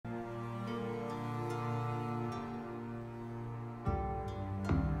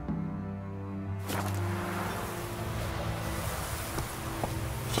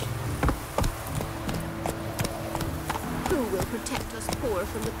protect us poor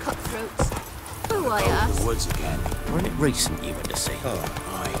from the cutthroats? Who, I ask? The woods again. Weren't it recent you went to see? Oh,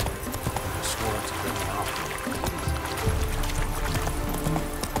 aye. I swore to bring it after.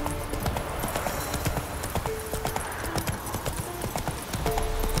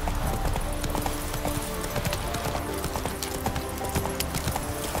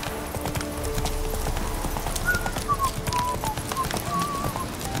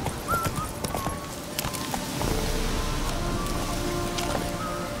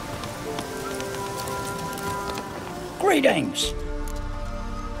 Greetings.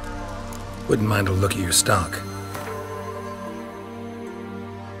 Wouldn't mind a look at your stock.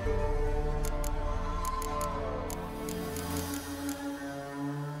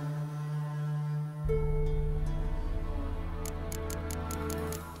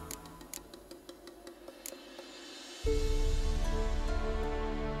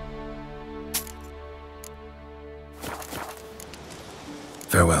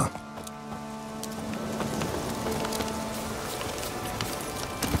 Farewell.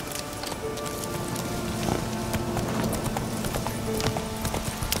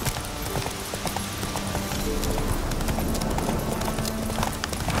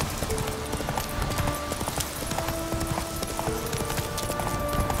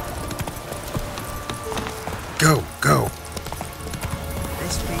 Go, go.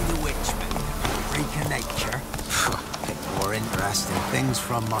 This be the witchman, freak of nature. Get more interesting things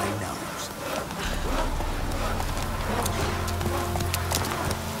from my nose.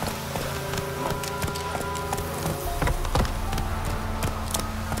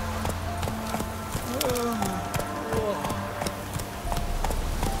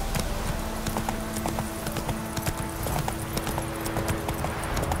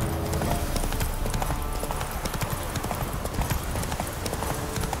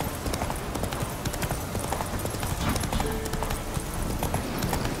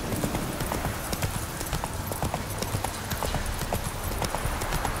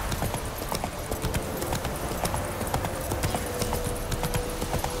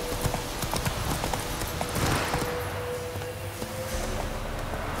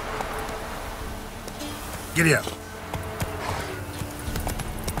 Giddy up.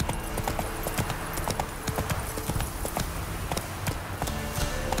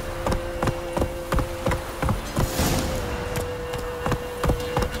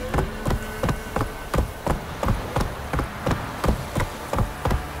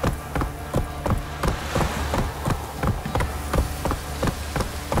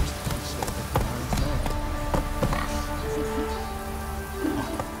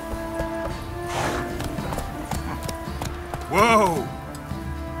 Whoa!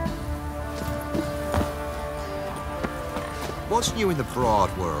 What's new in the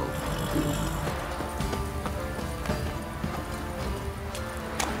broad world?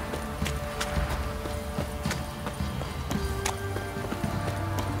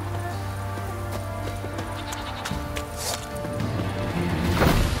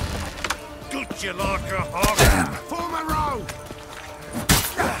 Gut you like a hog. Form a row!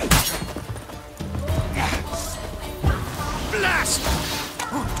 Blast!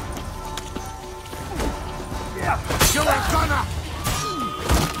 You're a gunner!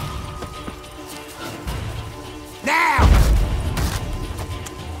 Now!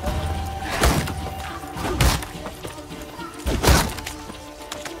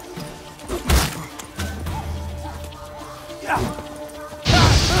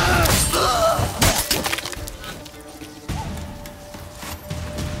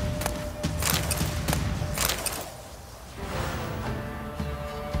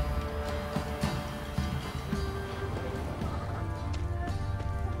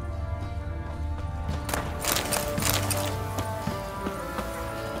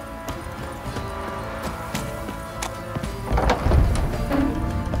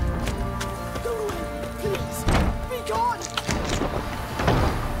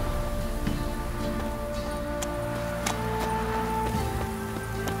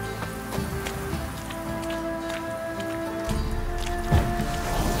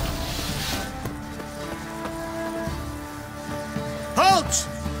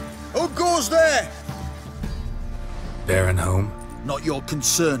 Who goes there? Baron home? Not your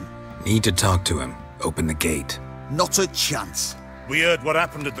concern. Need to talk to him. Open the gate. Not a chance. We heard what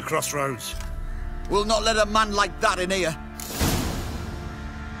happened at the crossroads. We'll not let a man like that in here.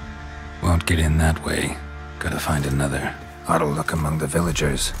 Won't get in that way. Gotta find another. Ought to look among the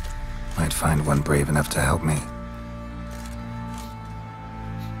villagers. Might find one brave enough to help me.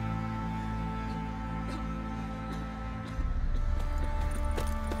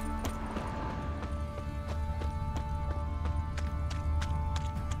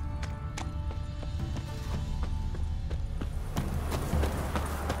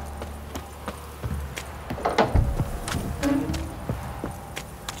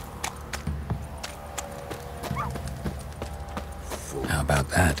 about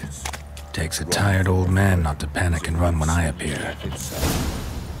that. Takes a tired old man not to panic and run when I appear.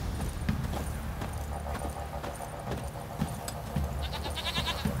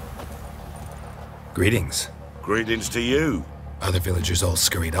 Greetings. Greetings to you. Other villagers all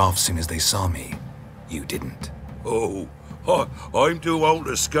scurried off soon as they saw me. You didn't. Oh, I'm too old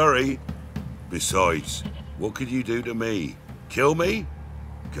to scurry. Besides, what could you do to me? Kill me?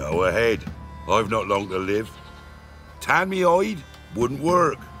 Go ahead. I've not long to live. Tan me hide? Wouldn't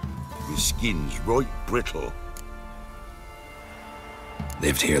work. My skin's right brittle.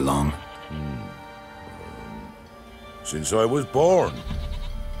 Lived here long? Since I was born.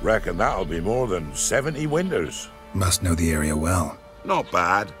 Reckon that'll be more than 70 winters. Must know the area well. Not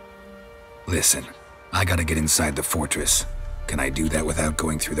bad. Listen, I gotta get inside the fortress. Can I do that without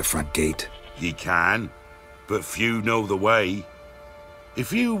going through the front gate? Ye can, but few know the way.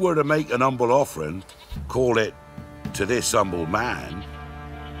 If you were to make an humble offering, call it, to this humble man,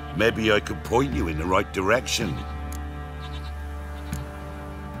 maybe I could point you in the right direction.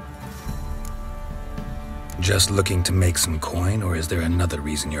 Just looking to make some coin, or is there another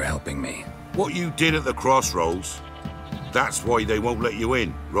reason you're helping me? What you did at the crossroads, that's why they won't let you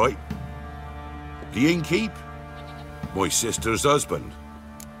in, right? The innkeep? My sister's husband.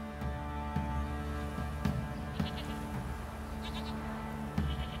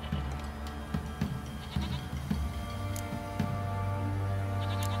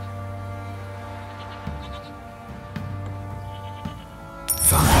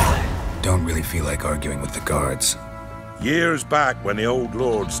 Fine. Don't really feel like arguing with the guards. Years back, when the old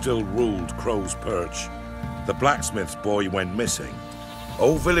lord still ruled Crow's Perch, the blacksmith's boy went missing.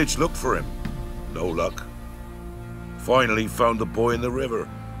 Whole village looked for him. No luck. Finally found the boy in the river.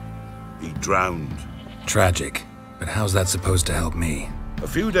 He drowned. Tragic. But how's that supposed to help me? A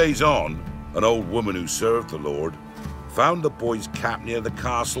few days on, an old woman who served the lord found the boy's cap near the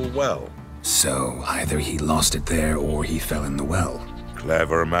castle well. So, either he lost it there or he fell in the well.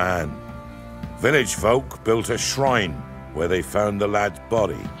 Clever man. Village folk built a shrine where they found the lad's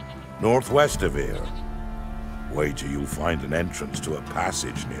body, northwest of here. Wait till you'll find an entrance to a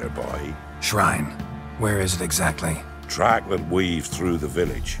passage nearby. Shrine. Where is it exactly? Track that weaves through the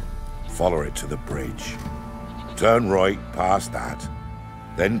village. Follow it to the bridge. Turn right past that.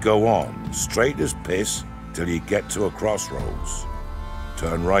 Then go on, straight as piss, till you get to a crossroads.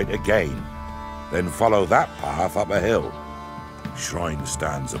 Turn right again. Then follow that path up a hill. Shrine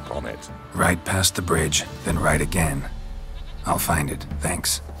stands upon it. Right past the bridge, then right again. I'll find it,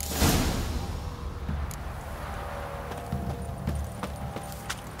 thanks.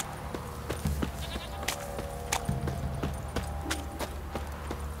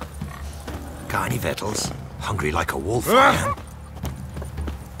 Got any victuals? Hungry like a wolf, I am.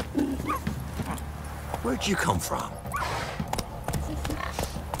 Where'd you come from?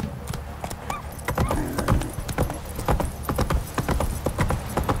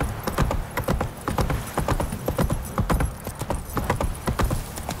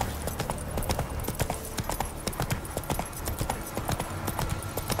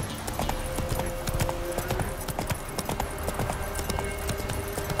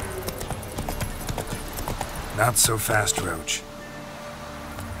 Not so fast, Roach.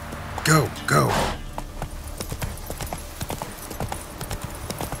 Go, go.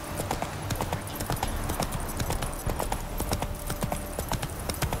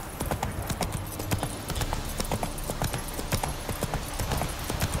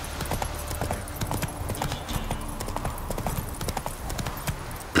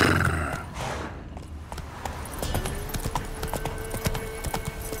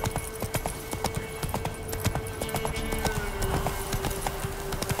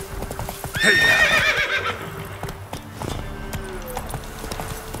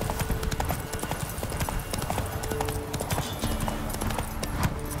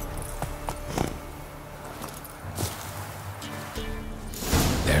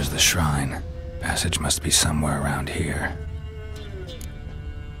 There's the shrine. Passage must be somewhere around here.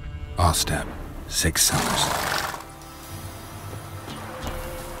 All step. 6 summers.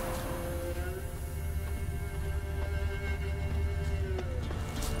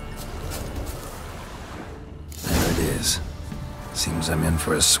 There it is. Seems I'm in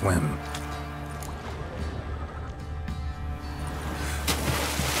for a swim.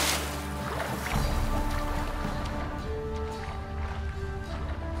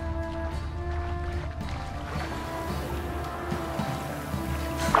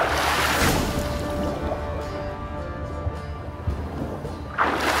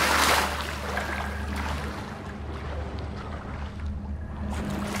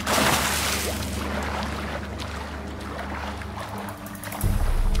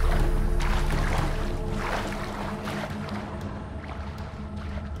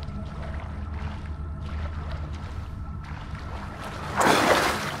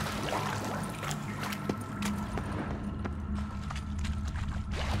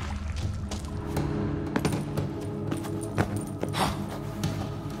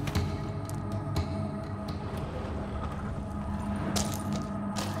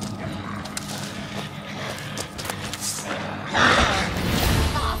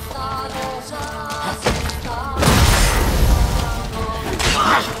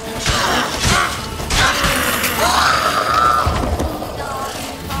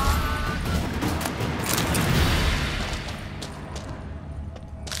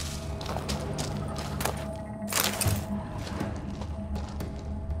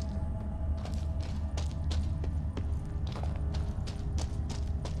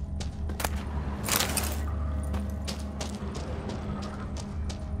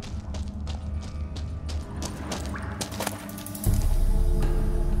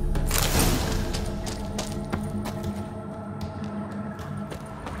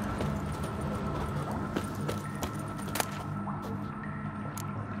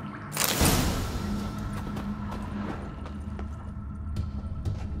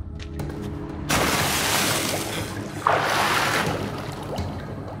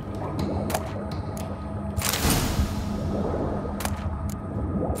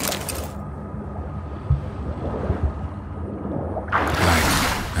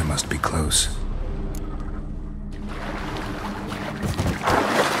 be close.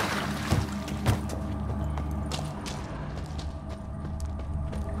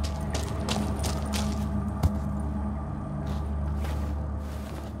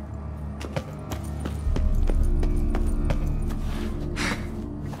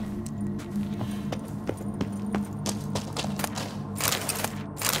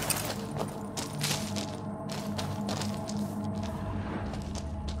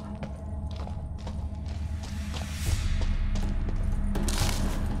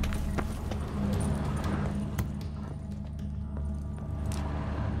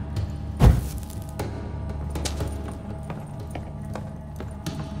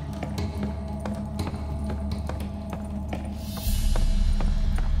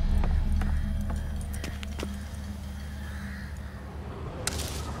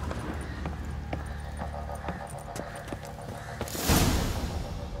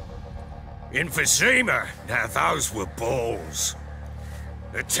 Emphysema. Now those were balls.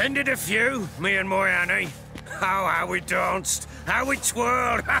 Attended a few, me and my Annie. Oh, how we danced, how we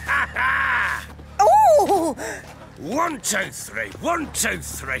twirled, ha ha ha! Oh! 1, 2, 3, 1, 2,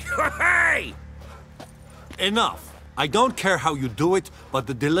 3, hey! Enough. I don't care how you do it, but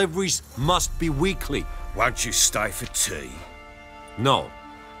the deliveries must be weekly. Won't you stay for tea? No.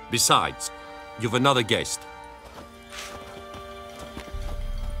 Besides, you've another guest.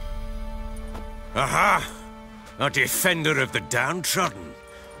 Aha! A defender of the downtrodden.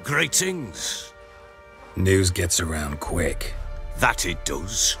 Greetings. News gets around quick. That it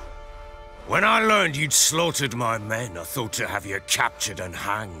does. When I learned you'd slaughtered my men, I thought to have you captured and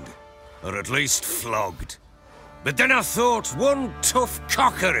hanged. Or at least flogged. But then I thought, one tough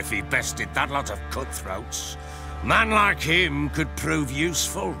cocker if he bested that lot of cutthroats. Man like him could prove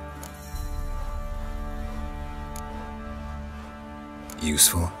useful.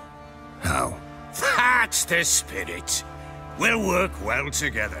 Useful? How? That's the spirit. We'll work well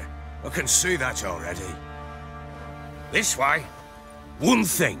together. I can see that already. This way. One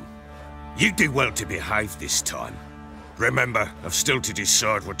thing. You do well to behave this time. Remember, I've still to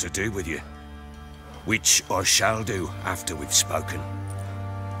decide what to do with you. Which I shall do after we've spoken.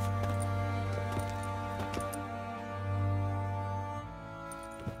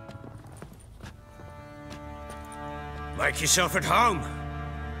 Make yourself at home.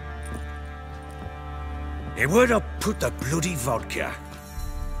 Hey, where'd I put the bloody vodka?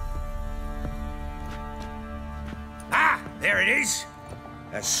 Ah, there it is.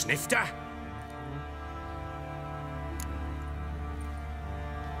 A snifter.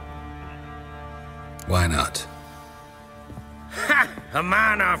 Why not? Ha! A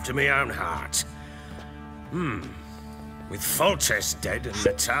man after my own heart. With Foltest dead and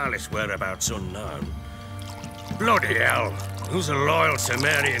Natalis whereabouts unknown. Bloody hell. Who's a loyal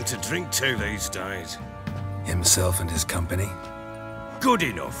Cimmerian to drink to these days? Himself and his company? Good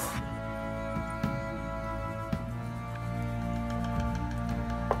enough.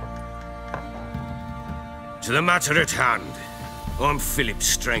 To the matter at hand. I'm Philip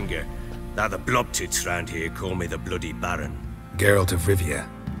Strenger. Now the blobtits round here call me the Bloody Baron. Geralt of Rivia.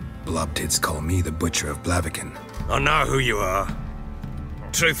 Blobtits call me the Butcher of Blaviken. I know who you are.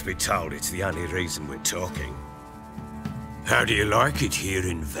 Truth be told, it's the only reason we're talking. How do you like it here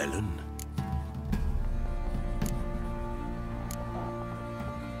in Velen?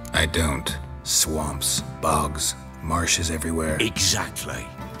 I don't. Swamps, bogs, marshes everywhere. Exactly.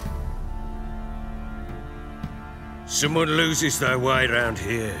 Someone loses their way round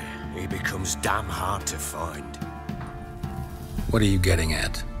here, he becomes damn hard to find. What are you getting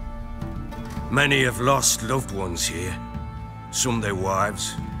at? Many have lost loved ones here. Some their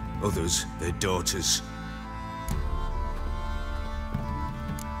wives, others their daughters.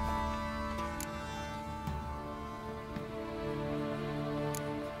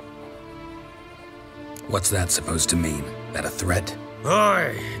 What's that supposed to mean? That a threat?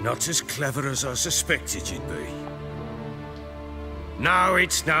 Aye, not as clever as I suspected you'd be. No,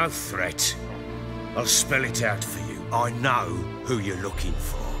 it's no threat. I'll spell it out for you. I know who you're looking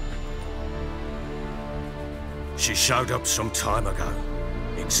for. She showed up some time ago.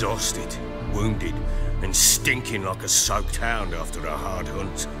 Exhausted, wounded, and stinking like a soaked hound after a hard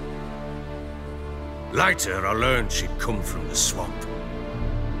hunt. Later, I learned she'd come from the swamp.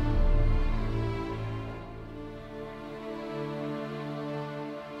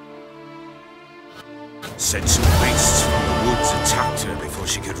 Said some beasts from the woods attacked her before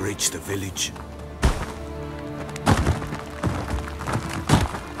she could reach the village.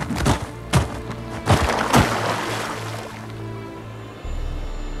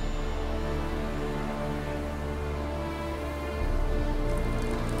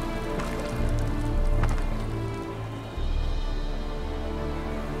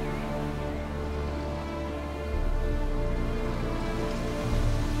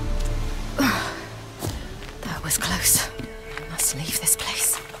 That was close. Must leave this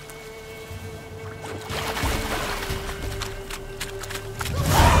place.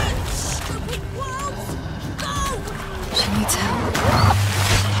 Stupid wolves! Go! She needs help.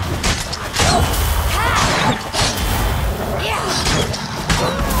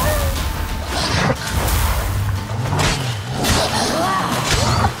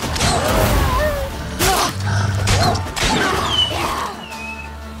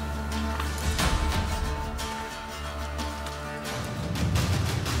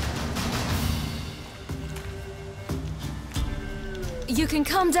 You can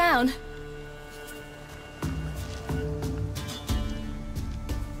calm down.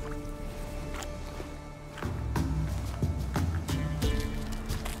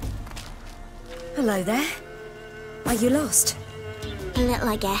 Hello there. Are you lost? A little,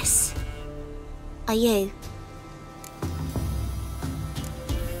 I guess. Are you?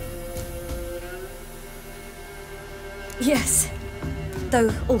 Yes.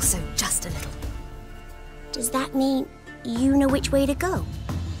 Though also just a little. Does that mean you know which way to go?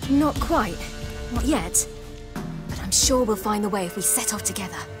 Not quite. Not yet. But I'm sure we'll find the way if we set off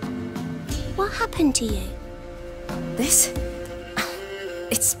together. What happened to you? This?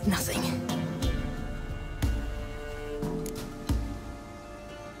 It's nothing.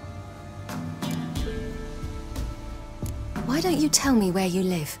 Why don't you tell me where you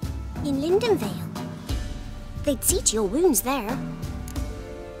live? In Lindenvale. They'd see to your wounds there.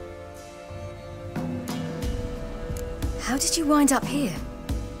 How did you wind up here?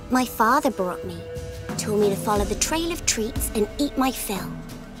 My father brought me. Told me to follow the trail of treats and eat my fill.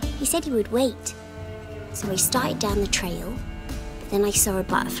 He said he would wait. So I started down the trail, but then I saw a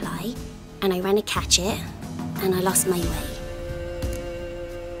butterfly, and I ran to catch it, and I lost my way.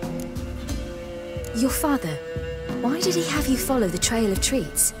 Your father, why did he have you follow the trail of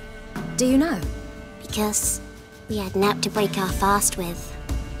treats? Do you know? Because we had naught to break our fast with.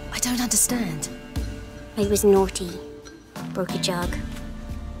 I don't understand. I was naughty. Broke a jug.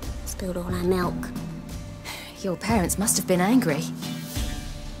 Spilled all our milk. Your parents must have been angry.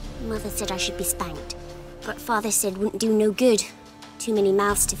 Mother said I should be spanked, but Father said wouldn't do no good. Too many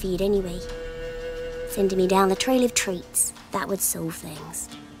mouths to feed anyway. Sending me down the trail of treats, that would solve things.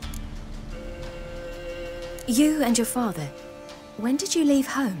 You and your father, when did you leave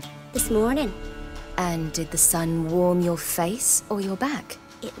home? This morning. And did the sun warm your face or your back?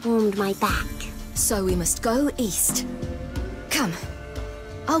 It warmed my back. So we must go east. Come,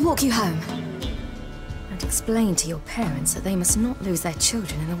 I'll walk you home. And explain to your parents that they must not lose their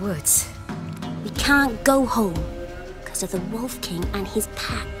children in the woods. We can't go home because of the Wolf King and his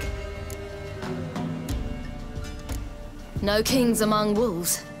pack. No kings among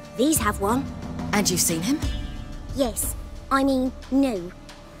wolves. These have one. And you've seen him? Yes. I mean, no.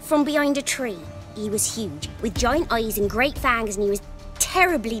 From behind a tree. He was huge, with giant eyes and great fangs, and he was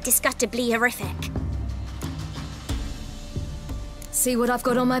terribly, disgustingly horrific. See what I've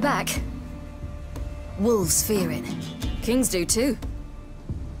got on my back? Wolves fear it. Kings do too.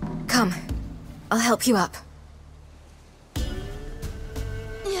 Come, I'll help you up.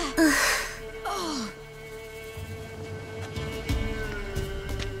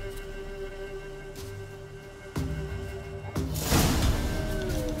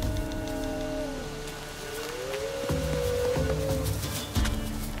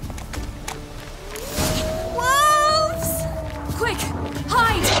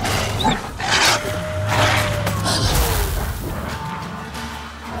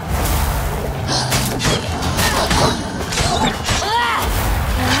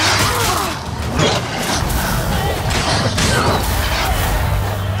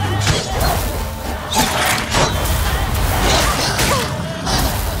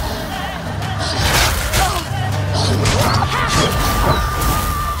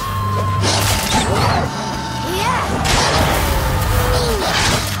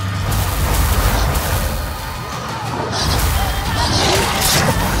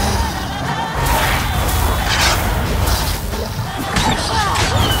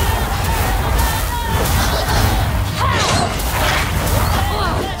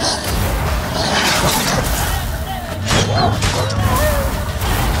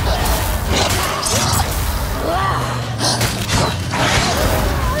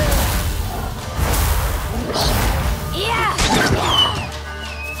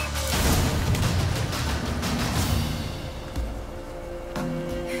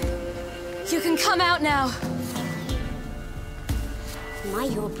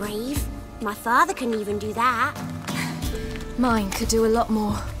 You're brave. My father couldn't even do that. Mine could do a lot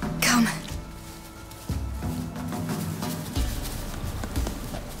more. Come.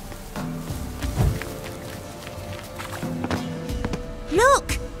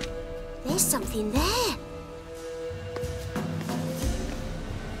 Look! There's something there.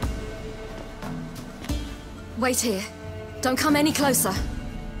 Wait here. Don't come any closer.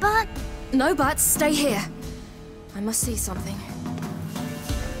 But... No buts. Stay here. I must see something.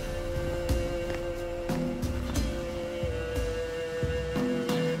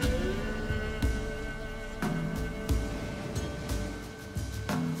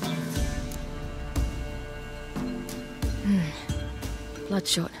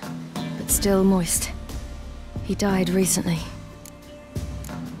 Bloodshot, but still moist. He died recently.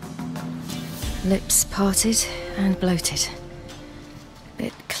 Lips parted and bloated.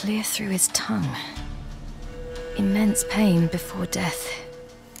 Bit clear through his tongue. Immense pain before death.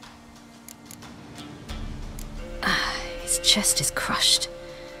 His chest is crushed.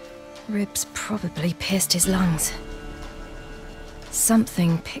 Ribs probably pierced his lungs.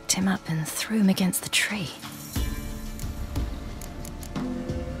 Something picked him up and threw him against the tree.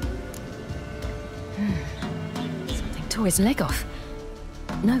 Something tore his leg off.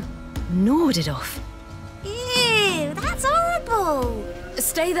 No, gnawed it off. Ew, that's horrible!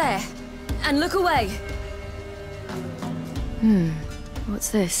 Stay there, and look away. What's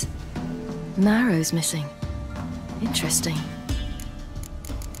this? Marrow's missing. Interesting.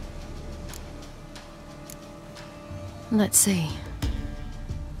 Let's see.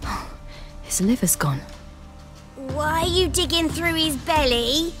 His liver's gone. Why are you digging through his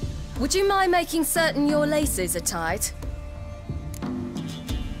belly? Would you mind making certain your laces are tight?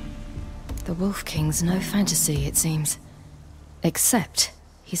 The Wolf King's no fantasy, it seems. Except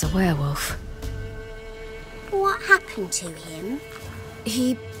he's a werewolf. What happened to him?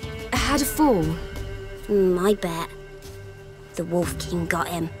 He had a fall. I bet. The Wolf King got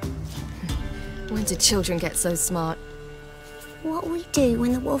him. When did children get so smart? What'll we do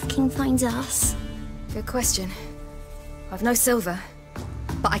when the Wolf King finds us? Good question. I've no silver,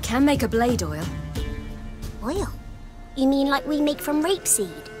 but I can make a blade oil. Oil? You mean like we make from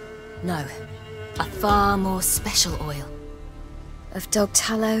rapeseed? No, a far more special oil. Of dog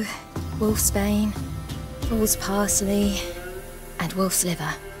tallow, wolf's bane, fool's parsley, and wolf's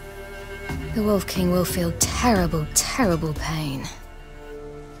liver. The Wolf King will feel terrible, terrible pain.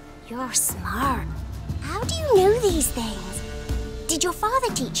 You're smart. How do you know these things? Did your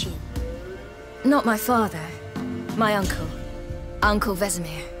father teach you? Not my father. My uncle. Uncle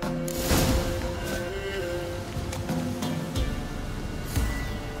Vesemir.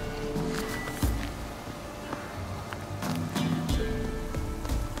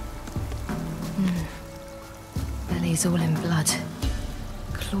 Belly's all in blood.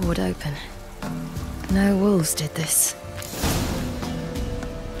 Clawed open. No wolves did this.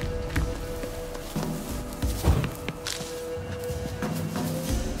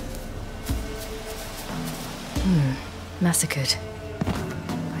 Massacred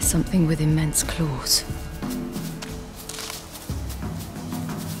by something with immense claws.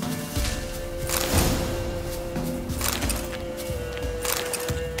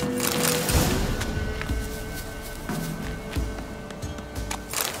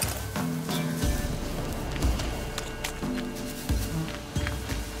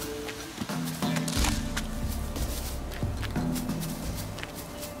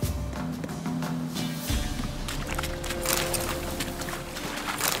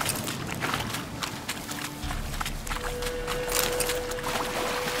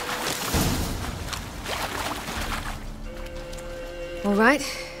 All right,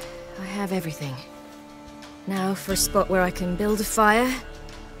 I have everything. Now for a spot where I can build a fire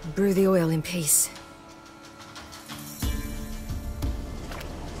and brew the oil in peace.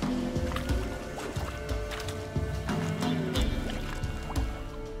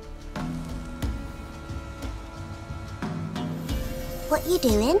 What you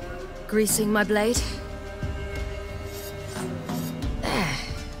doing? Greasing my blade. There.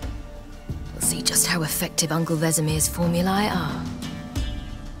 We'll see just how effective Uncle Vesemir's formulae are.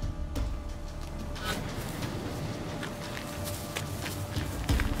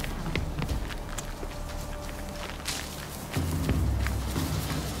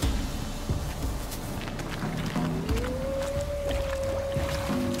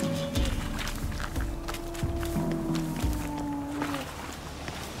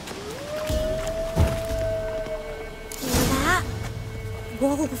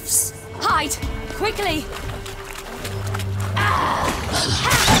 Wolves. Hide! Quickly!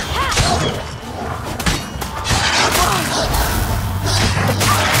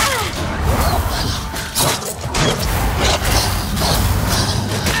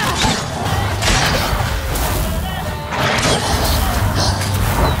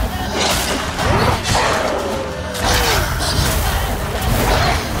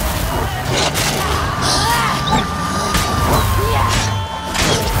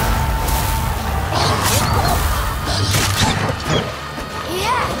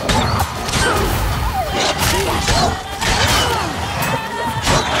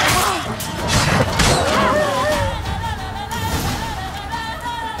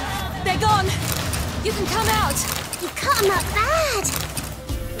 They're gone! You can come out! You cut him up bad!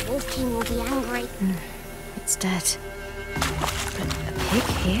 The Wolf King will be angry. It's dead. But a pig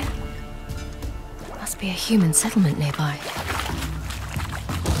here? Must be a human settlement nearby.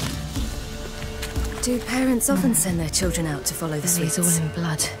 Do parents often send their children out to follow the sweets? All in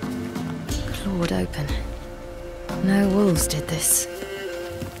blood. Clawed open. No wolves did this.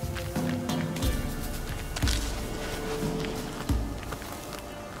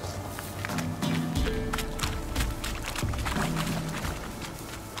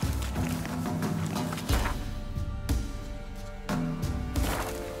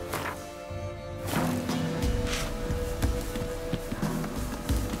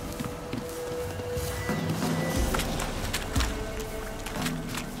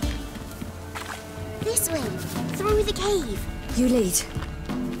 This way, through the cave. You lead.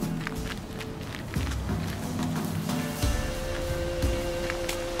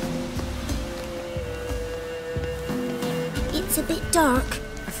 It's a bit dark.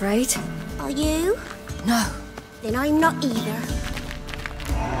 Afraid? Are you? No. Then I'm not either.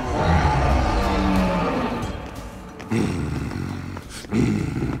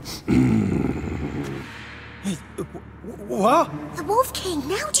 What? The Wolf King,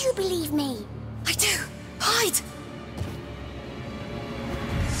 now do you believe me? I do. Hide!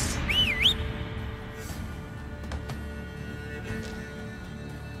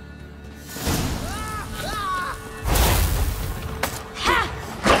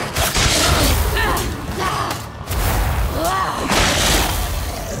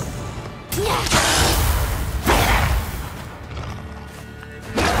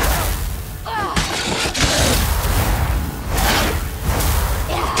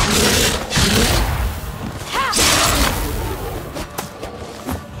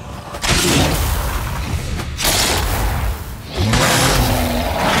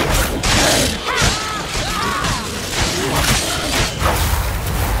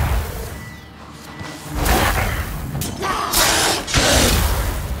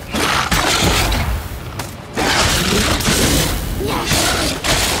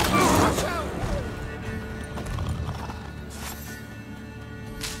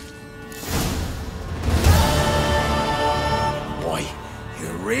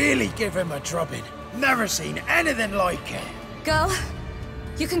 Give him a drubbing. Never seen anything like it. Girl,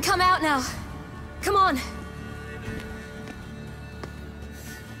 you can come out now. Come on.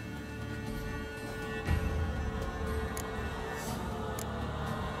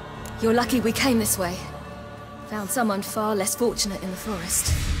 You're lucky we came this way. Found someone far less fortunate in the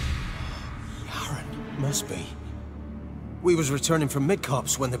forest. Yaron, must be. We was returning from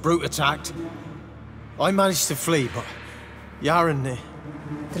Midcops when the brute attacked. I managed to flee, but Yaron...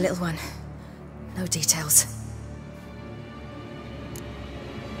 The little one. No details.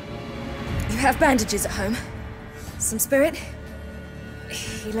 You have bandages at home? Some spirit?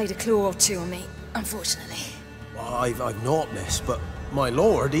 He laid a claw or two on me, unfortunately. I've not, miss, but my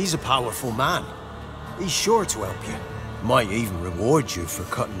lord, he's a powerful man. He's sure to help you. Might even reward you for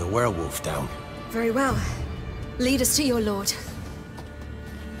cutting the werewolf down. Very well. Lead us to your lord.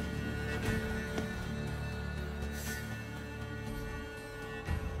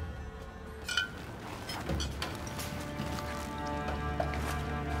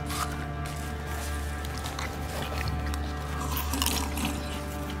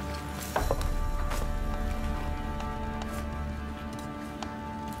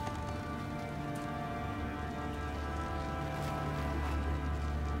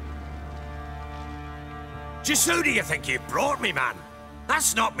 Just who do you think you brought me, man?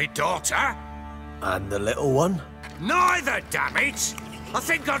 That's not me daughter. And the little one? Neither, damn it! I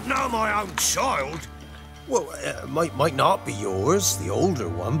think I'd know my own child. Well, might not be yours, the older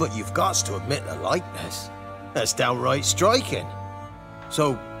one, but you've got to admit the likeness. That's downright striking.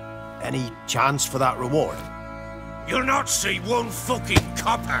 So, any chance for that reward? You'll not see one fucking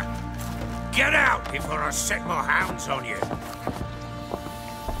copper. Get out before I set my hounds on you.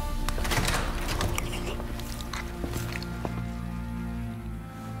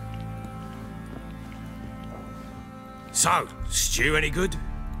 So, stew any good?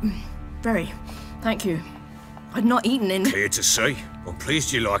 Very. Thank you. I'd not eaten in... Clear to see. I'm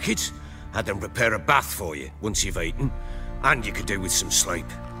pleased you like it. Had them prepare a bath for you once you've eaten. And you could do with some sleep.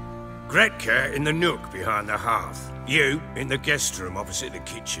 Gretka in the nook behind the hearth. You in the guest room opposite the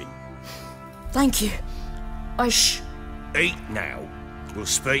kitchen. Thank you. Eat now. We'll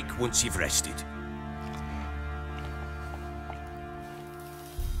speak once you've rested.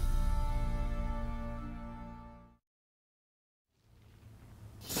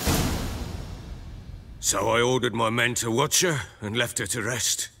 So I ordered my men to watch her and left her to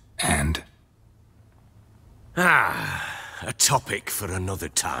rest. And? A topic for another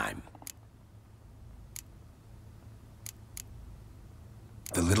time.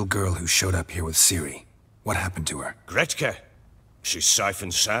 The little girl who showed up here with Ciri. What happened to her? Gretka. She's safe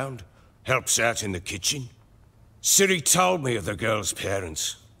and sound. Helps out in the kitchen. Ciri told me of the girl's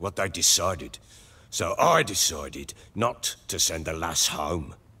parents, what they decided. So I decided not to send the lass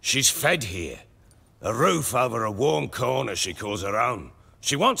home. She's fed here. A roof over a warm corner she calls her own.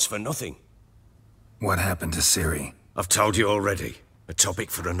 She wants for nothing. What happened to Ciri? I've told you already. A topic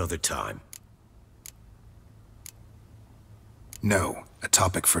for another time. No, a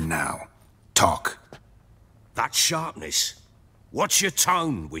topic for now. Talk. That sharpness. What's your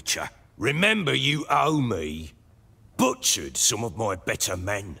tone, Witcher? Remember you owe me. Butchered some of my better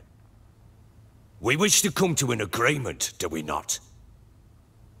men. We wish to come to an agreement, do we not?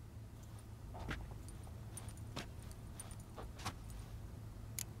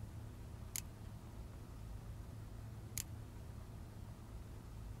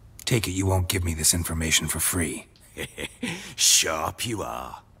 Take it you won't give me this information for free. Sharp you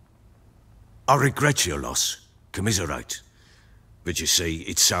are. I regret your loss. Commiserate. But you see,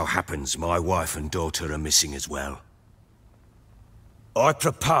 it so happens my wife and daughter are missing as well. I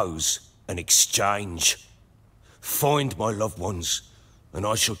propose an exchange. Find my loved ones, and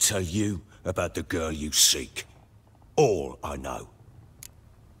I shall tell you about the girl you seek. All I know.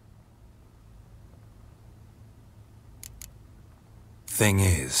 Thing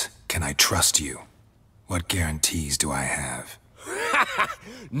is, can I trust you? What guarantees do I have?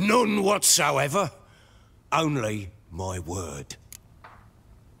 None whatsoever. Only my word.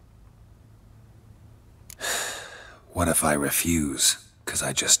 What if I refuse? 'Cause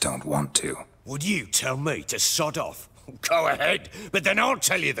I just don't want to. Would you tell me to sod off? Go ahead, but then I'll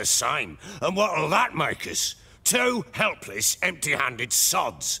tell you the same. And what'll that make us? Two helpless, empty-handed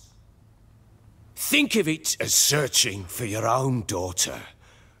sods. Think of it as searching for your own daughter.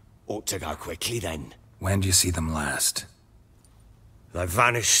 Ought to go quickly then. When do you see them last? They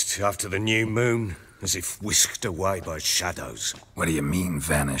vanished after the new moon, as if whisked away by shadows. What do you mean,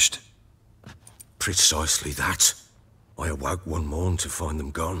 vanished? Precisely that. I awoke one morn to find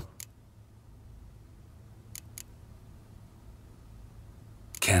them gone.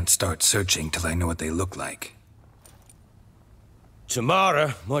 Can't start searching till I know what they look like.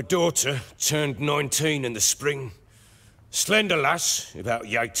 Tamara, my daughter, turned 19 in the spring. Slender lass, about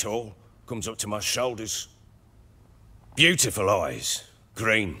yay tall, comes up to my shoulders. Beautiful eyes,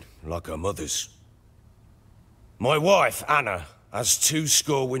 green like her mother's. My wife, Anna, has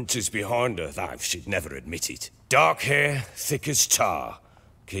 20 winters behind her, though she'd never admit it. Dark hair, thick as tar,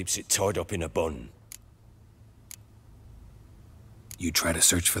 keeps it tied up in a bun. You try to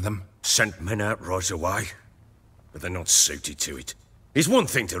search for them? Sent men out right away, but they're not suited to it. It's one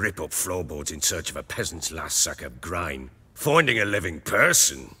thing to rip up floorboards in search of a peasant's last sack of grain. Finding a living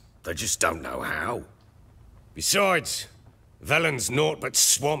person, they just don't know how. Besides, Velen's naught but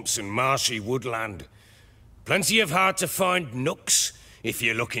swamps and marshy woodland. Plenty of hard-to-find nooks. If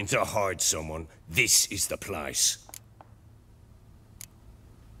you're looking to hide someone, this is the place.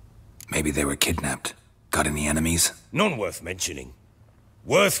 Maybe they were kidnapped. Got any enemies? None worth mentioning.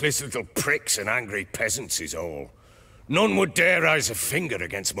 Worthless little pricks and angry peasants is all. None would dare raise a finger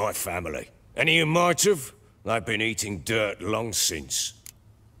against my family. Any who might have, they've been eating dirt long since.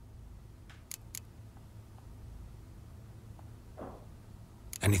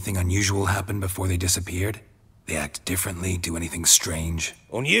 Anything unusual happen before they disappeared? They act differently, do anything strange?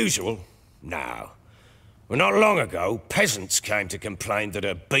 Unusual? No. Well, not long ago, peasants came to complain that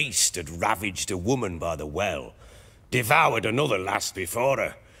a beast had ravaged a woman by the well. Devoured another lass before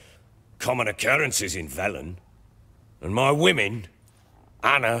her. Common occurrences in Velen. And my women,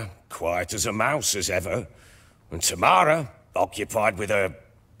 Anna, quiet as a mouse as ever, and Tamara, occupied with her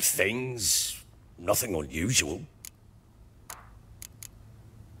things, nothing unusual.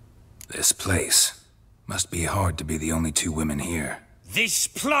 This place. Must be hard to be the only two women here. This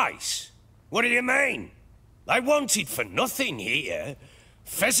place? What do you mean? They wanted for nothing here.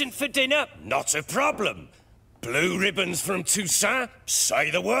 Pheasant for dinner? Not a problem. Blue ribbons from Toussaint?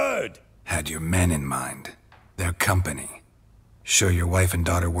 Say the word. Had your men in mind. Their company. Sure your wife and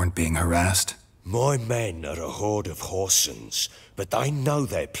daughter weren't being harassed? My men are a horde of whoresons, but they know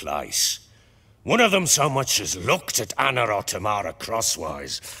their place. One of them so much as looked at Anna or Tamara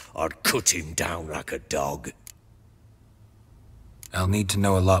crosswise, I'd cut him down like a dog. I'll need to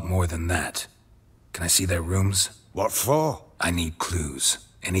know a lot more than that. Can I see their rooms? What for? I need clues.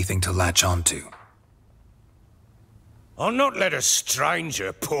 Anything to latch onto. I'll not let a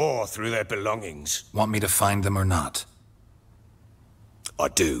stranger pore through their belongings. Want me to find them or not? I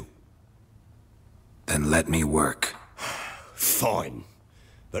do. Then let me work. Fine.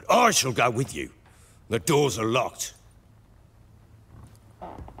 But I shall go with you. The doors are locked.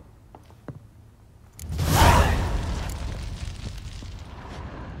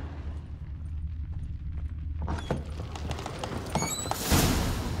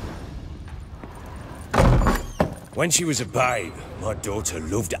 When she was a babe, my daughter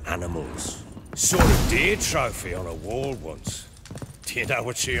loved animals. Saw a deer trophy on a wall once. Do you know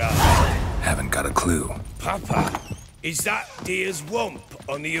what she asked? Haven't got a clue. Papa, is that deer's wump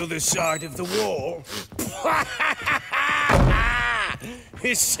on the other side of the wall?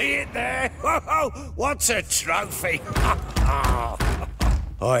 You see it there? What's a trophy?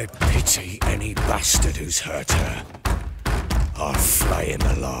 I pity any bastard who's hurt her. I'll flay him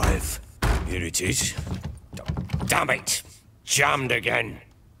alive. Here it is. Damn it! Jammed again.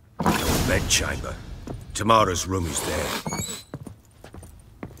 Your bedchamber. Tamara's room is there.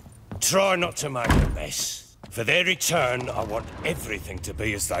 Try not to make a mess. For their return, I want everything to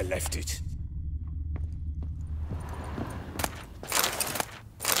be as they left it.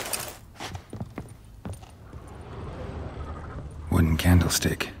 Wooden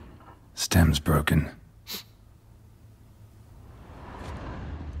candlestick. Stem's broken.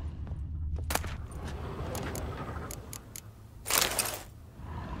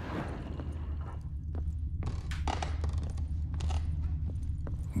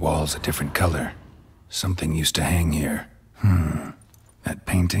 Wall's a different color. Something used to hang here. That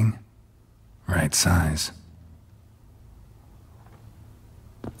painting? Right size.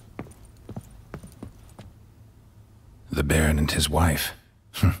 The Baron and his wife.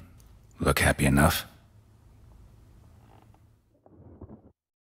 Look happy enough.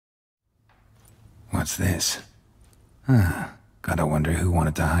 What's this? Gotta wonder who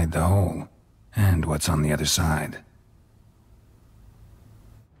wanted to hide the hole. And what's on the other side.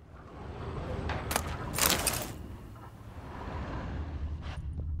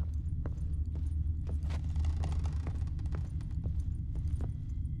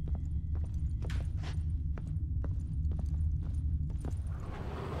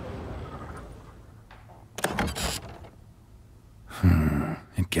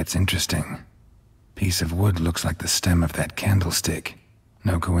 It gets interesting. Piece of wood looks like the stem of that candlestick.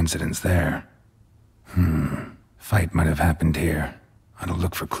 No coincidence there. Fight might have happened here. I'll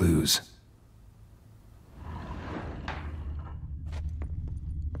look for clues.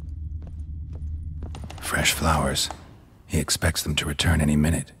 Fresh flowers. He expects them to return any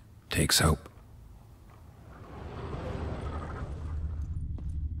minute. Takes hope.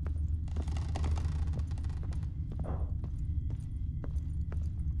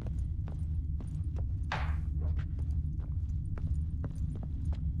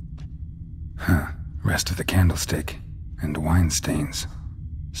 Rest of the candlestick, and wine stains.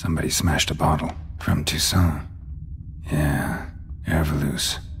 Somebody smashed a bottle from Toussaint. Yeah,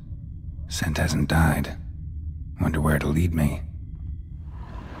 Herveloos. Scent hasn't died. Wonder where it'll lead me.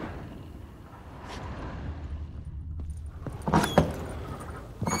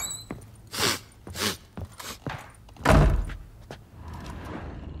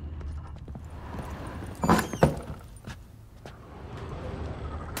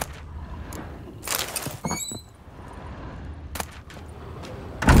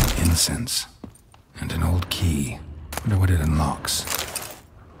 Incense. And an old key. Wonder what it unlocks.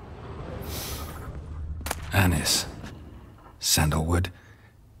 Anise. Sandalwood.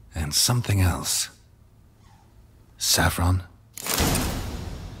 And something else. Saffron.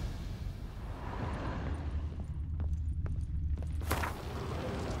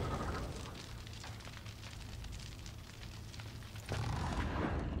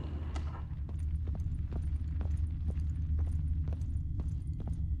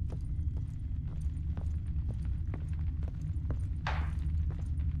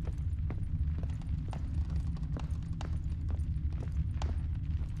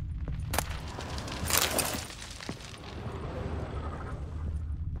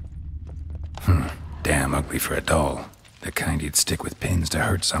 Damn ugly for a doll. The kind you'd stick with pins to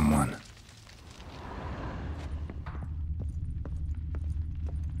hurt someone.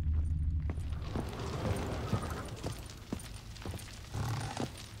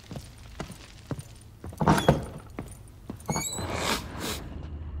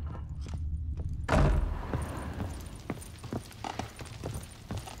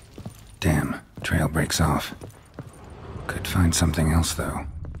 Damn, trail breaks off. Could find something else, though.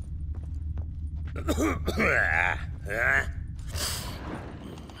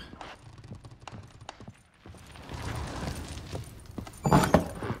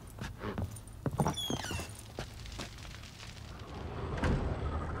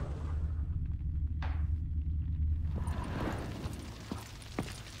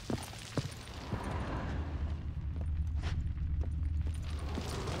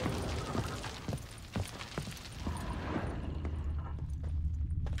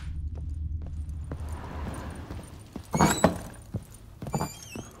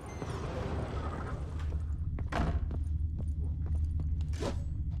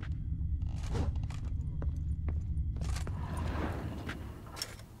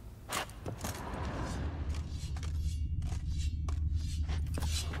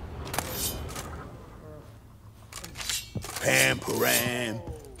 Pam param,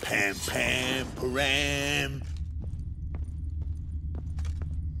 pam pam param.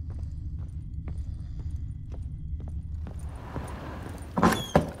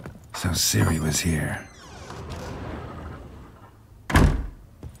 So Ciri was here.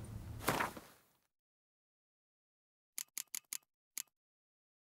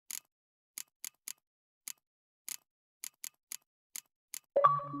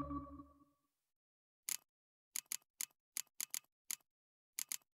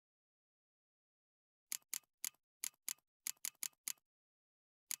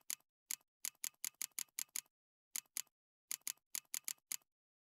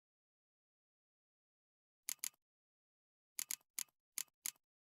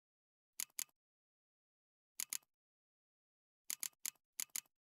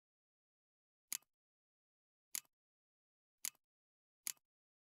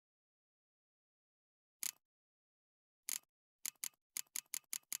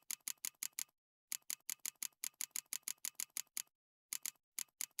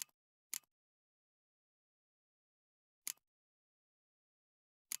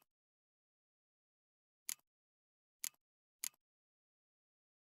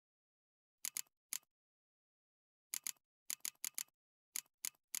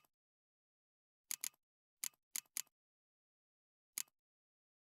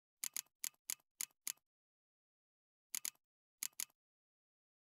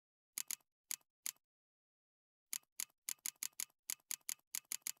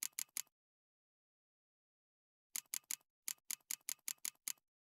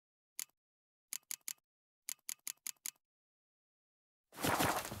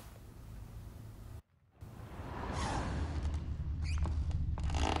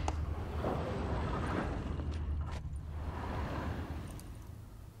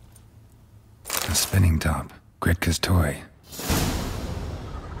 A spinning top. Gretka's toy.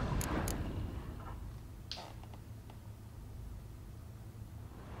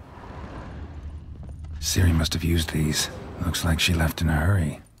 Ciri must have used these. Looks like she left in a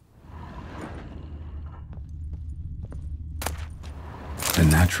hurry. The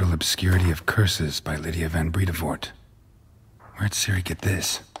Natural Obscurity of Curses by Lydia van Bredevoort. Where'd Ciri get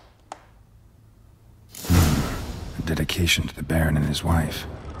this? A dedication to the Baron and his wife.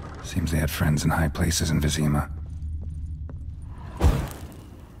 Seems they had friends in high places in Vizima.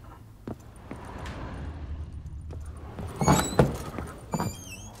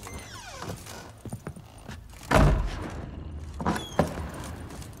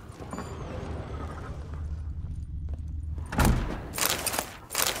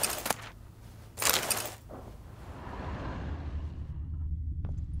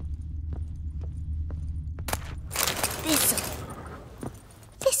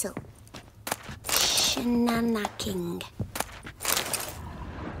 Thistle. Shanana King.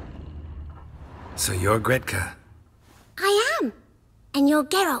 So you're Gretka? I am. And you're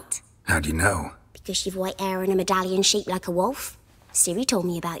Geralt. How do you know? Because you've white hair and a medallion shaped like a wolf. Ciri told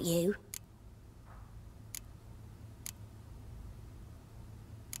me about you.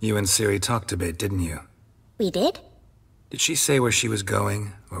 You and Ciri talked a bit, didn't you? We did. Did she say where she was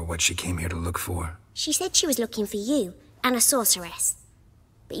going, or what she came here to look for? She said she was looking for you, and a sorceress.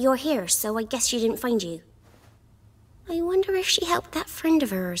 But you're here, so I guess she didn't find you. I wonder if she helped that friend of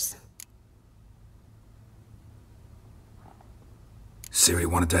hers. Ciri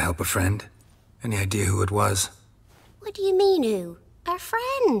wanted to help a friend? Any idea who it was? What do you mean, who? Her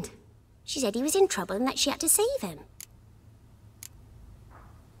friend. She said he was in trouble and that she had to save him.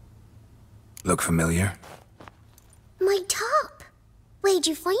 Look familiar? My top. Where'd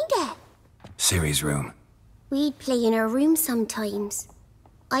you find it? Ciri's room. We'd play in her room sometimes.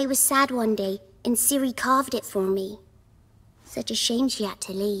 I was sad one day, and Ciri carved it for me. Such a shame she had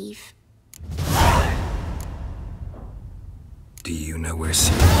to leave. Do you know where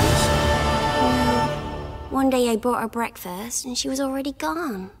Ciri is? No. One day I brought her breakfast, and she was already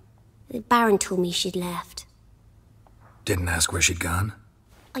gone. The Baron told me she'd left. Didn't ask where she'd gone?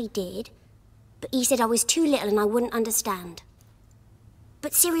 I did, but he said I was too little and I wouldn't understand.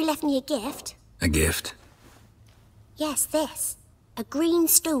 But Ciri left me a gift. A gift? Yes, this. A green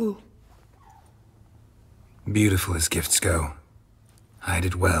stone. Beautiful as gifts go. Hide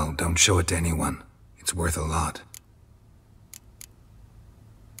it well, don't show it to anyone. It's worth a lot.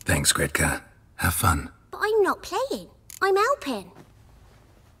 Thanks, Gretka. Have fun. But I'm not playing. I'm helping.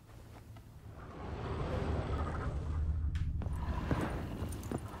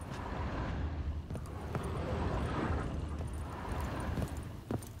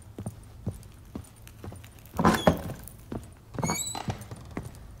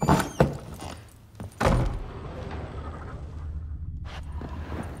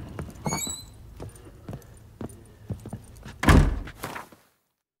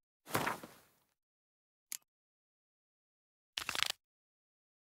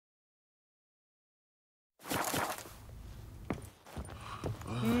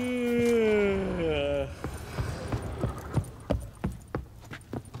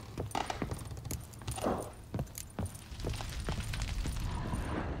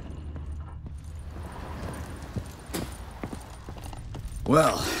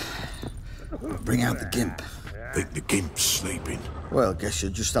 Well, bring out the gimp. Think the gimp's sleeping. Well, guess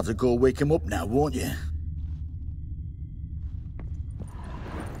you'll just have to go wake him up now, won't you?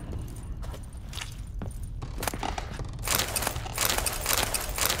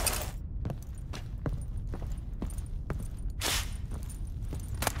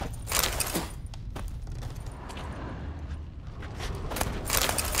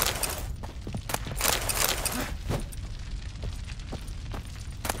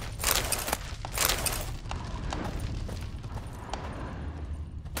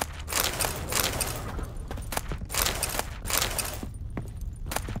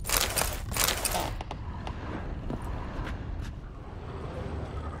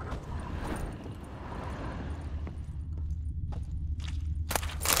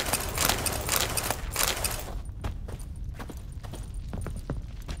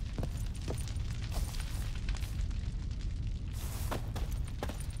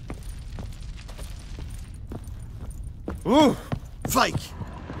 Ooh! Fake!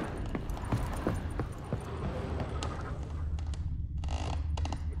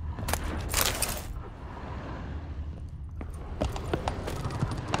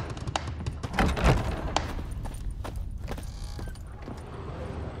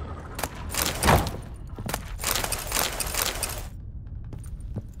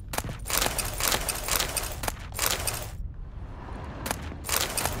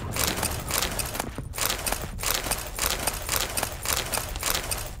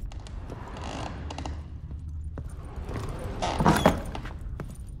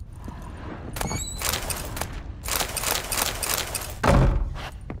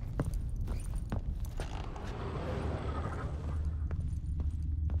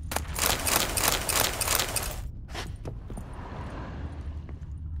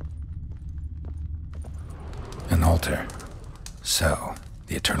 An altar. So,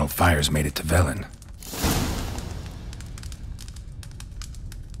 the Eternal Fires made it to Velen.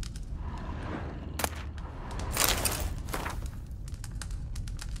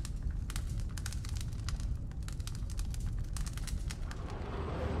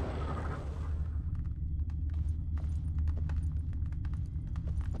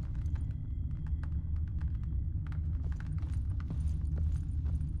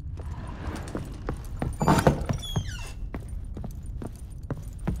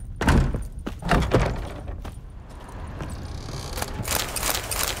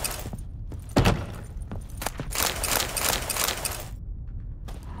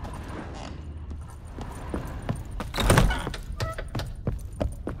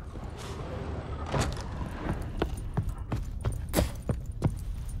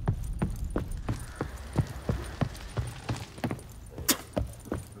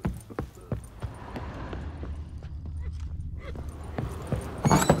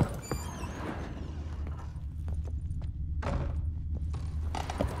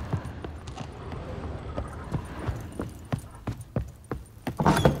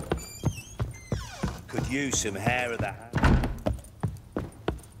 Use some hair of the hand.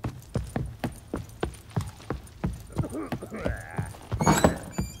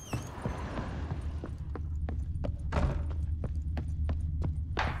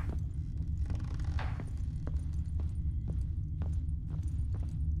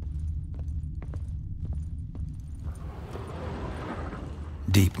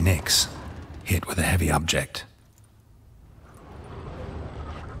 Deep nicks, hit with a heavy object.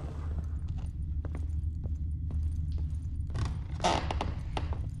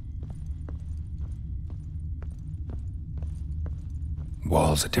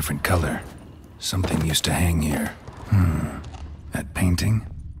 Walls a different color. Something used to hang here. That painting?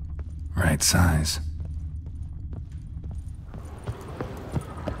 Right size.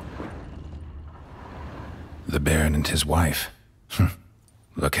 The Baron and his wife.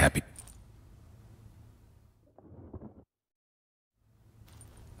 Look happy.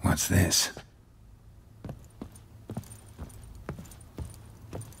 What's this?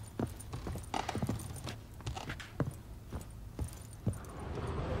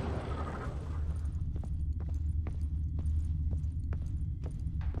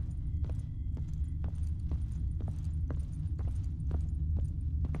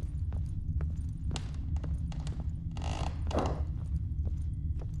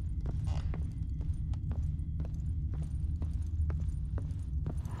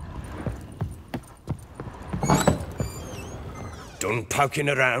 Done poking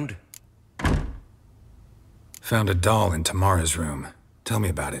around? Found a doll in Tamara's room. Tell me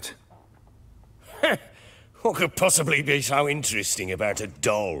about it. What could possibly be so interesting about a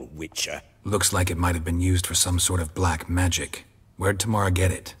doll, Witcher? Looks like it might have been used for some sort of black magic. Where'd Tamara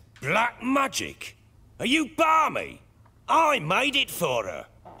get it? Black magic? Are you balmy? I made it for her.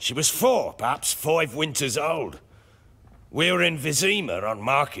 She was 4, perhaps 5 winters old. We were in Vizima on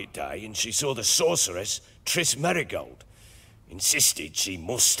market day, and she saw the sorceress, Triss Merigold. Insisted she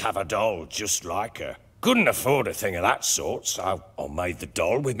must have a doll just like her. Couldn't afford a thing of that sort, so I made the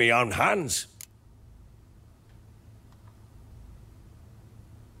doll with my own hands.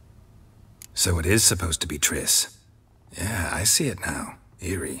 So it is supposed to be Triss. Yeah, I see it now.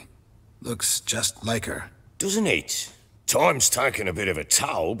 Eerie. Looks just like her. Doesn't it? Time's taken a bit of a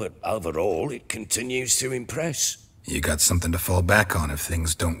toll, but overall it continues to impress. You got something to fall back on if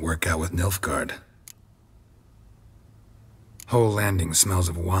things don't work out with Nilfgaard. Whole landing smells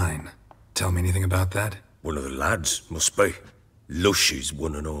of wine. Tell me anything about that? One of the lads, must be. Lushes,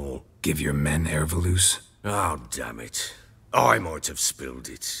 one and all. Give your men Ervelus? Oh, damn it. I might have spilled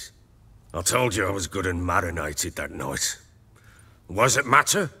it. I told you I was good and marinated that night. What does it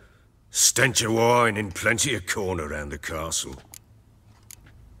matter? Stench of wine in plenty of corn around the castle.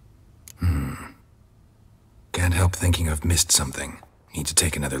 Can't help thinking I've missed something. Need to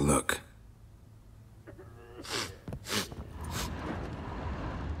take another look.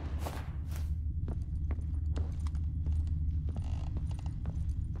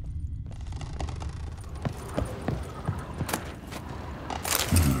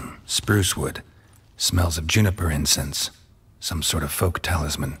 Spruce wood. Smells of juniper incense. Some sort of folk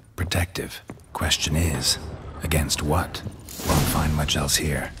talisman. Protective. Question is, against what? Won't find much else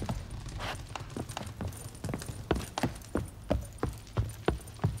here.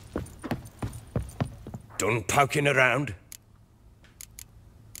 Done poking around?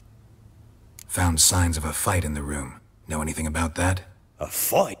 Found signs of a fight in the room. Know anything about that? A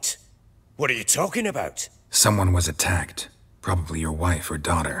fight? What are you talking about? Someone was attacked. Probably your wife or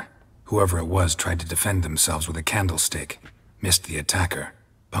daughter. Whoever it was tried to defend themselves with a candlestick. Missed the attacker.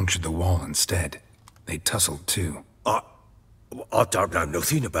 Punctured the wall instead. They tussled too. I don't know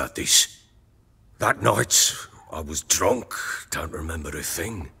nothing about this. That night, I was drunk. Don't remember a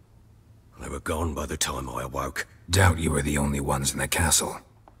thing. They were gone by the time I awoke. Doubt you were the only ones in the castle.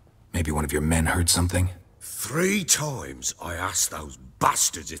 Maybe one of your men heard something? 3 times I asked those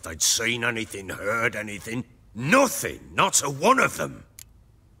bastards if they'd seen anything, heard anything. Nothing, not a one of them.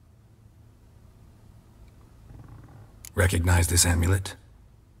 Recognize this amulet?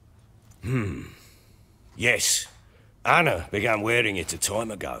 Yes. Anna began wearing it a time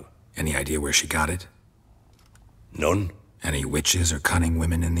ago. Any idea where she got it? None. Any witches or cunning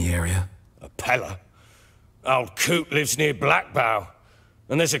women in the area? A Pella. Old Coot lives near Blackbow.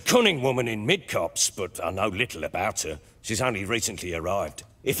 And there's a cunning woman in Midcopse, but I know little about her. She's only recently arrived.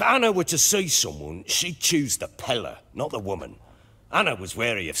 If Anna were to see someone, she'd choose the Pella, not the woman. Anna was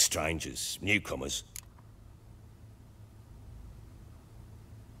wary of strangers, newcomers.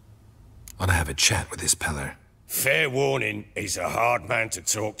 Ought to have a chat with this Peller. Fair warning, he's a hard man to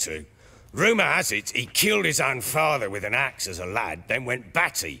talk to. Rumour has it he killed his own father with an axe as a lad, then went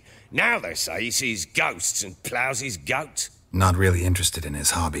batty. Now they say he sees ghosts and ploughs his goat. Not really interested in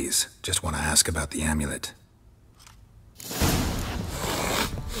his hobbies. Just want to ask about the amulet.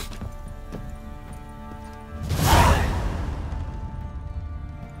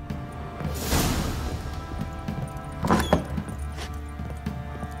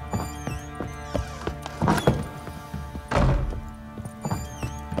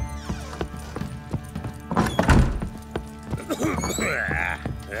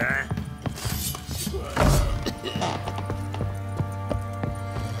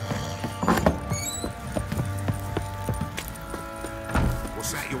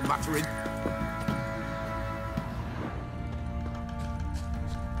 What's that you're muttering?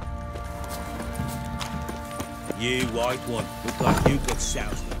 You white one, look like you got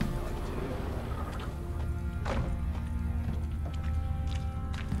soused.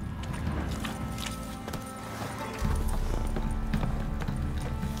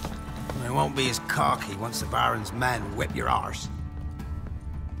 It won't be as cocky once the Baron's men whip your arse.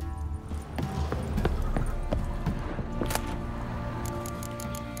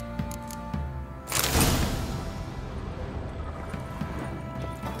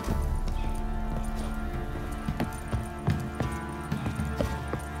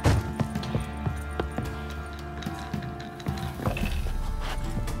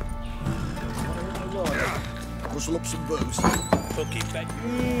 Rustle up some booze. Fucking bet.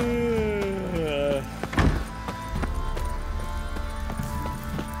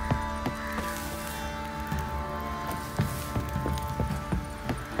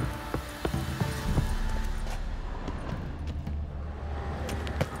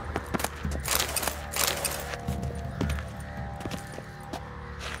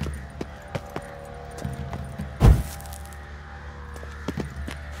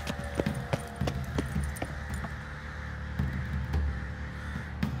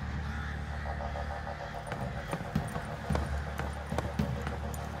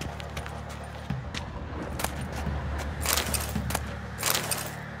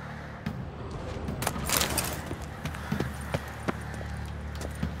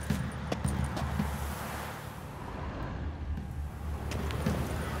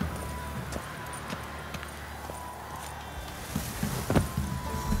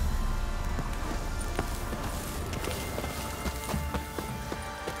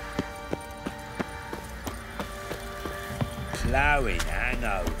 blowing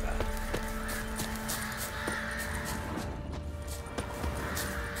hangover.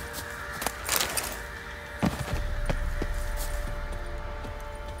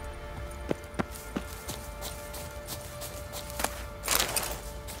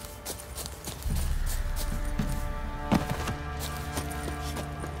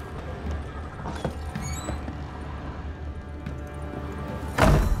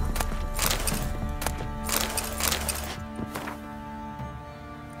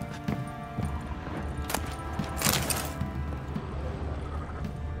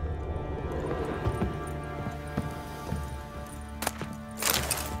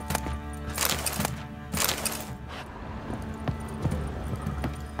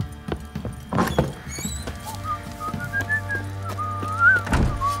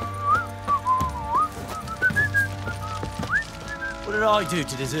 What did I do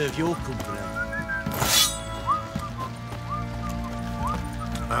to deserve your company?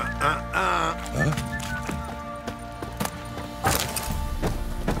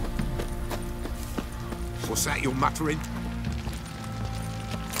 What's that you're muttering?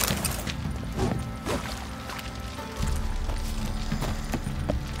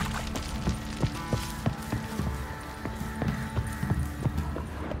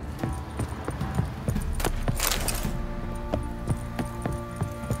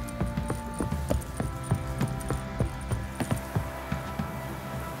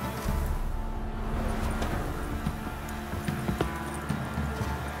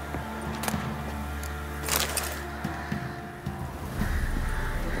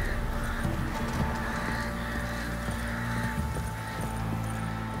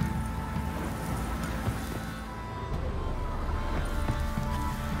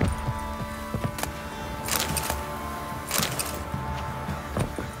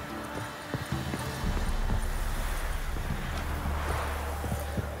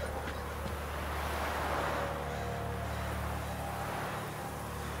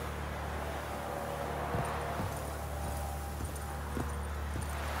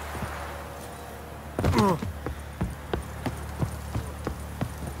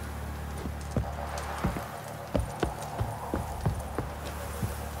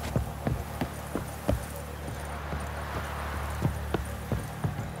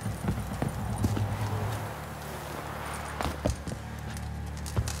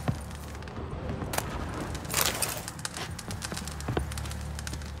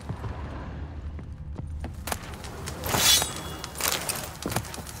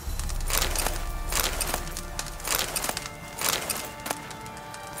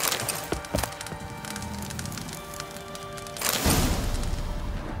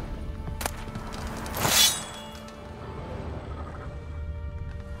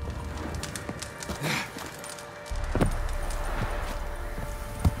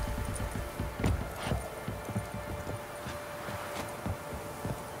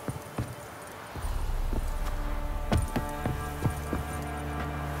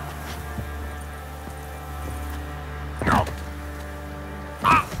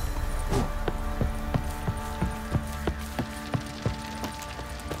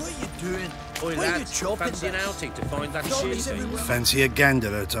 Oi, lads, fancy an outing to find that sheep? Fancy a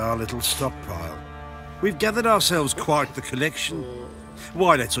gander at our little stockpile. We've gathered ourselves quite the collection.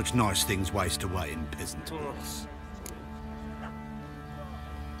 Why let such nice things waste away in peasant halls?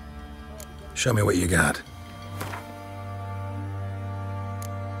 Show me what you got.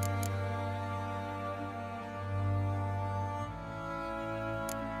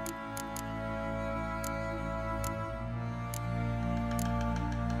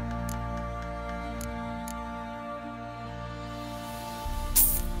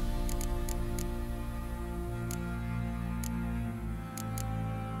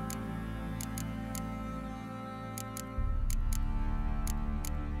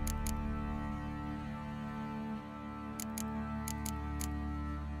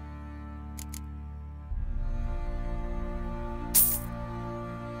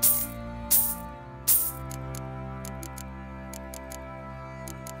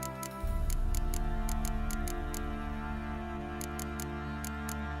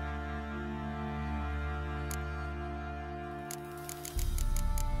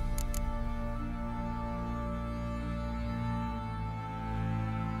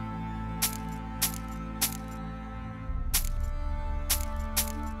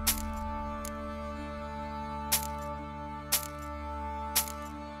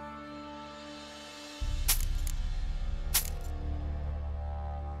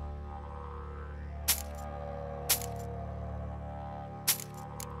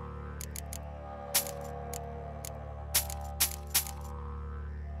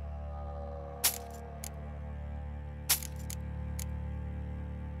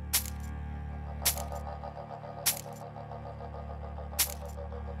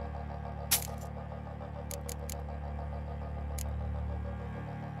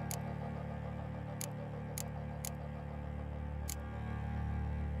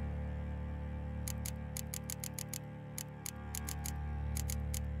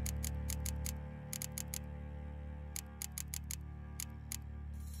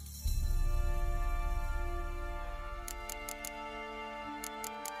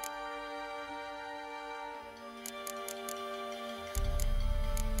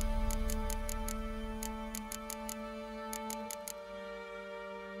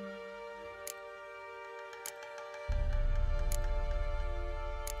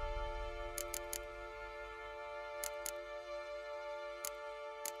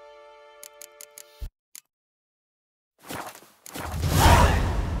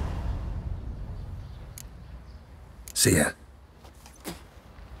 See ya.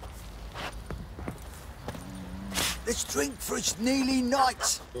 Let's drink for its nearly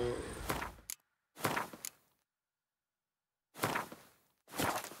night.